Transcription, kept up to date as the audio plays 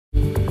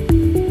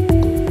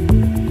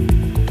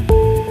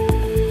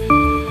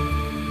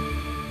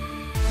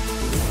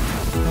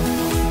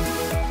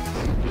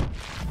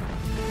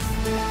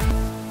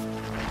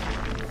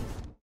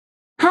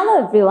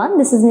everyone,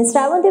 this is Ms.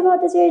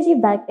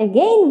 Srabonti back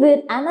again with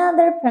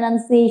another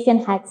pronunciation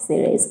hack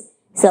series.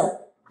 So,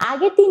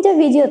 আগের তিনটা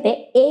ভিডিওতে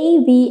A,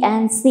 B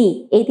and C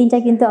এই তিনটা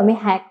কিন্তু আমি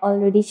হ্যাক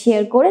অলরেডি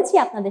শেয়ার করেছি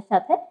আপনাদের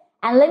সাথে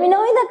and let me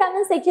know in the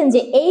comment section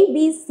যে A, B,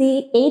 C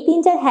এই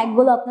তিনটার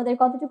হ্যাকগুলো আপনাদের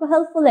কতটুকু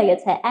হেল্পফুল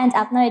লেগেছে and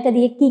আপনারা এটা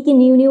দিয়ে কি কি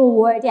নিউ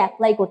ওয়ার্ড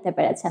অ্যাপ্লাই করতে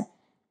পেরেছেন।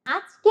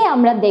 আজকে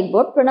আমরা দেখব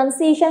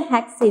প্রনাউন্সিয়েশন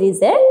হ্যাক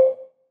সিরিজের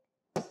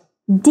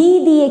D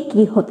দিয়ে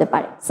কি হতে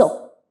পারে। সো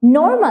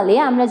নরমালি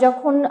আমরা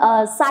যখন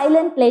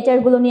সাইলেন্ট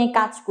লেটারগুলো নিয়ে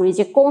কাজ করি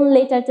যে কোন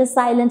লেটারটা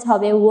সাইলেন্ট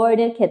হবে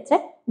ওয়ার্ডের ক্ষেত্রে,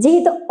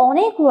 যেহেতু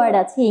অনেক ওয়ার্ড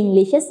আছে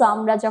ইংলিশে, সো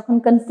আমরা যখন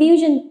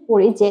কনফিউশন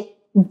করি যে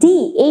ডি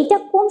এইটা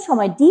কোন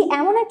সময়, ডি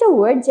এমন একটা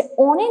ওয়ার্ড যে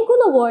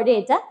অনেকগুলো ওয়ার্ডে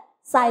এটা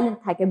সাইলেন্ট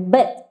থাকে,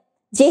 বাট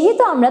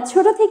যেহেতু আমরা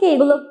ছোট থেকে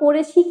এগুলো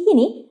পড়ে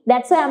শিখিনি,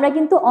 দ্যাটস ওয়াই আমরা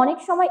কিন্তু অনেক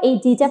সময় এই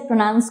ডিটা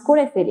প্রনাউন্স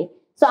করে ফেলি।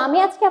 সো আমি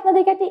আজকে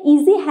আপনাদেরকে একটা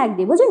ইজি হ্যাক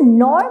দিব যে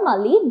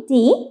নরমালি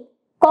ডি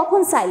কখন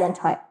সাইলেন্ট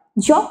হয়,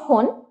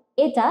 যখন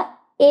এটা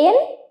এন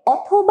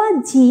অথবা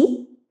জি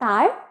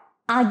তার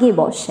আগে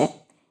বসে।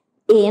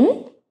 এন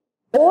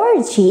ওর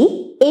জি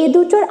এই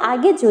দুটোর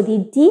আগে যদি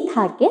ডি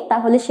থাকে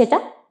তাহলে সেটা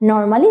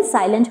নরমালি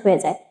সাইলেন্ট হয়ে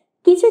যায়।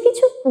 কিছু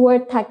কিছু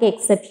ওয়ার্ড থাকে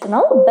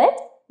এক্সেপশনাল, বাট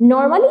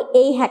নরমালি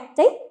এই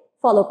হ্যাকটাই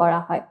ফলো করা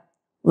হয়।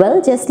 Well,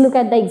 just look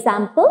at the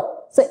example.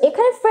 So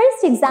এখানে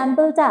ফার্স্ট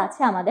এক্সাম্পলটা আছে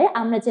আমাদের,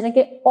 আমরা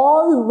যেটাকে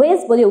অলওয়েজ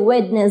বলি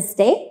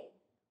ওয়েডনেসডে।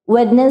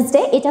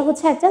 ওয়েডনেসডে এটা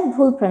হচ্ছে একটা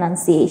ভুল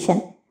pronunciation.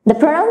 The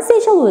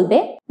pronunciation will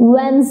be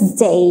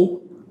Wednesday.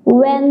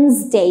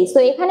 Wednesday. So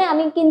এখানে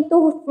আমি কিন্তু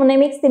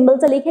phonemic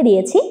symbolটা লিখে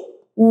দিয়েছি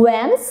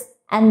Wednes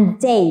and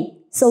day.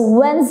 So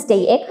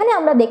Wednesday এখানে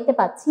আমরা দেখতে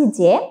পাচ্ছি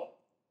যে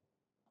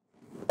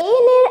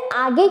n এর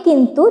আগে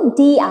কিন্তু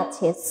d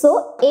আছে, সো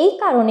এই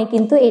কারণে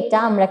কিন্তু এটা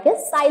আমরাকে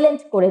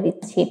সাইলেন্ট করে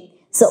দিচ্ছি।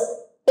 সো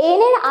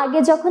n এর আগে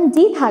যখন d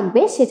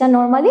থাকবে সেটা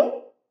নরমালি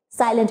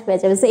সাইলেন্ট হয়ে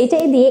যাবে। সো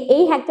এটাই দিয়ে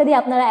এই হ্যাকটা দিয়ে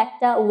আপনারা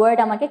একটা ওয়ার্ড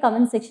আমাকে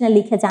কমেন্ট সেকশনে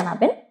লিখে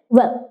জানাবেন।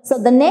 Well, so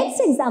the next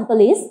example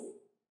is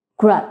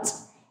grudge.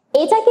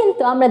 এটা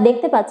কিন্তু আমরা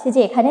দেখতে পাচ্ছি যে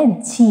এখানে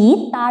জি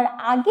তার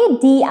আগে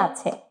ডি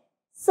আছে,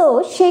 সো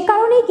সেই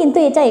কারণেই কিন্তু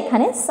এটা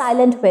এখানে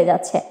সাইলেন্ট হয়ে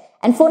যাচ্ছে।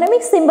 এন্ড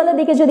ফোনেমিক সিম্বলের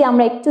দিকে যদি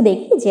আমরা একটু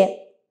দেখি যে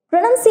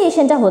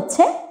প্রনাউন্সিয়েশনটা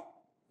হচ্ছে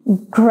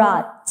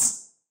গ্রাজ,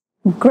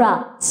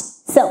 গ্রাজ।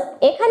 সো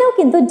এখানেও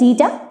কিন্তু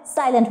ডিটা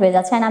সাইলেন্ট হয়ে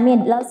যাচ্ছে। এন্ড আমি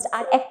লাস্ট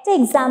আর একটা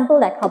এক্সাম্পল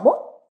দেখাবো,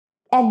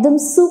 একদম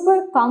সুপার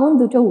কমন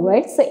দুটো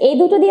ওয়ার্ড। সো এই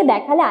দুটো দিয়ে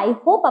দেখালে আই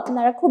হোপ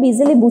আপনারা খুব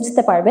ইজিলি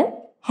বুঝতে পারবেন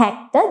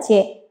হ্যাকটা যে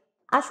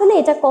আসলে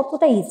এটা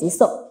কতটা easy.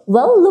 So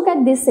well, look at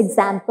this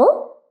example.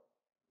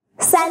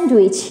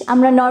 Sandwich,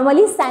 আমরা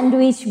নর্মালি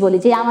স্যান্ডউইচ বলি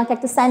যে আমাকে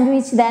একটা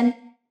স্যান্ডউইচ দেন।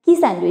 কি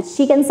sandwich?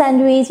 Chicken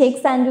sandwich, egg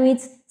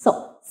sandwich. So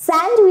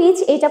sandwich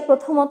এটা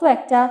প্রথমত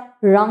একটা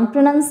রং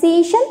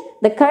pronunciation.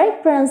 The correct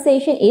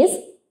pronunciation is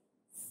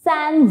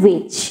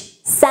sandwich,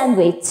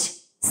 sandwich,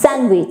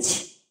 sandwich.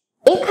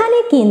 এখানে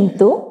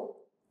কিন্তু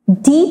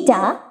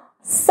ডিটা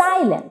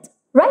সাইলেন্ট,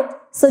 রাইট?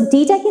 সো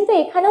ডিটা কিন্তু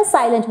এখানেও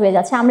সাইলেন্ট হয়ে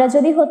যাচ্ছে। আমরা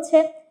যদি হচ্ছে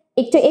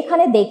একটু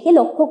এখানে দেখে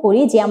লক্ষ্য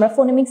করি যে আমরা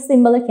ফোনেমিক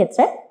সিম্বলের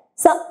ক্ষেত্রে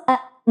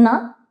না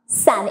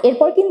স্যান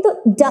এরপর কিন্তু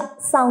ডা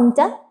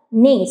সাউন্ডটা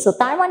নেই, সো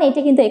তার মানে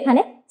এটা কিন্তু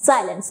এখানে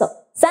silent. So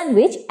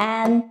sandwich.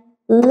 And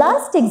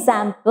last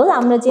example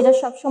আমরা যেটা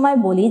সবসময়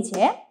বলি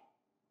যে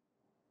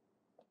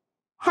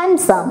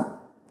handsome,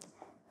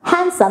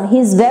 handsome, he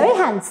is very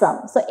handsome.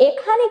 So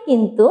এখানে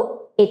কিন্তু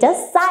এটা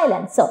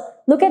silent. So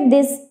look at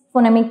this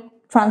phonemic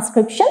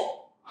transcription,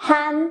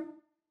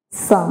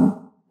 handsome,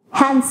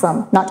 handsome,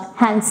 not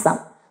handsome.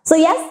 So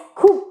yes,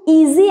 খুব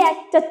ইজি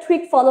একটা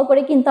ট্রিক ফলো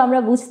করে কিন্তু আমরা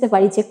বুঝতে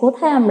পারি যে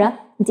কোথায় আমরা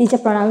যেটা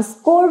প্রনাউন্স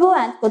করব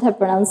এন্ড কোথায়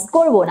প্রনাউন্স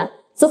করব না।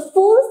 সো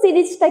ফুল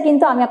সিরিজটা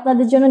কিন্তু আমি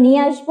আপনাদের জন্য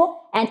নিয়ে আসবো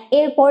এন্ড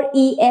এরপর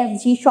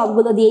EFG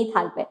সবগুলো দিয়েই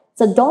থাকবে।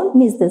 So don't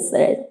miss this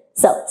series.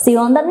 So see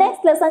you on the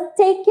next lesson.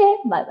 Take care.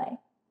 Bye bye.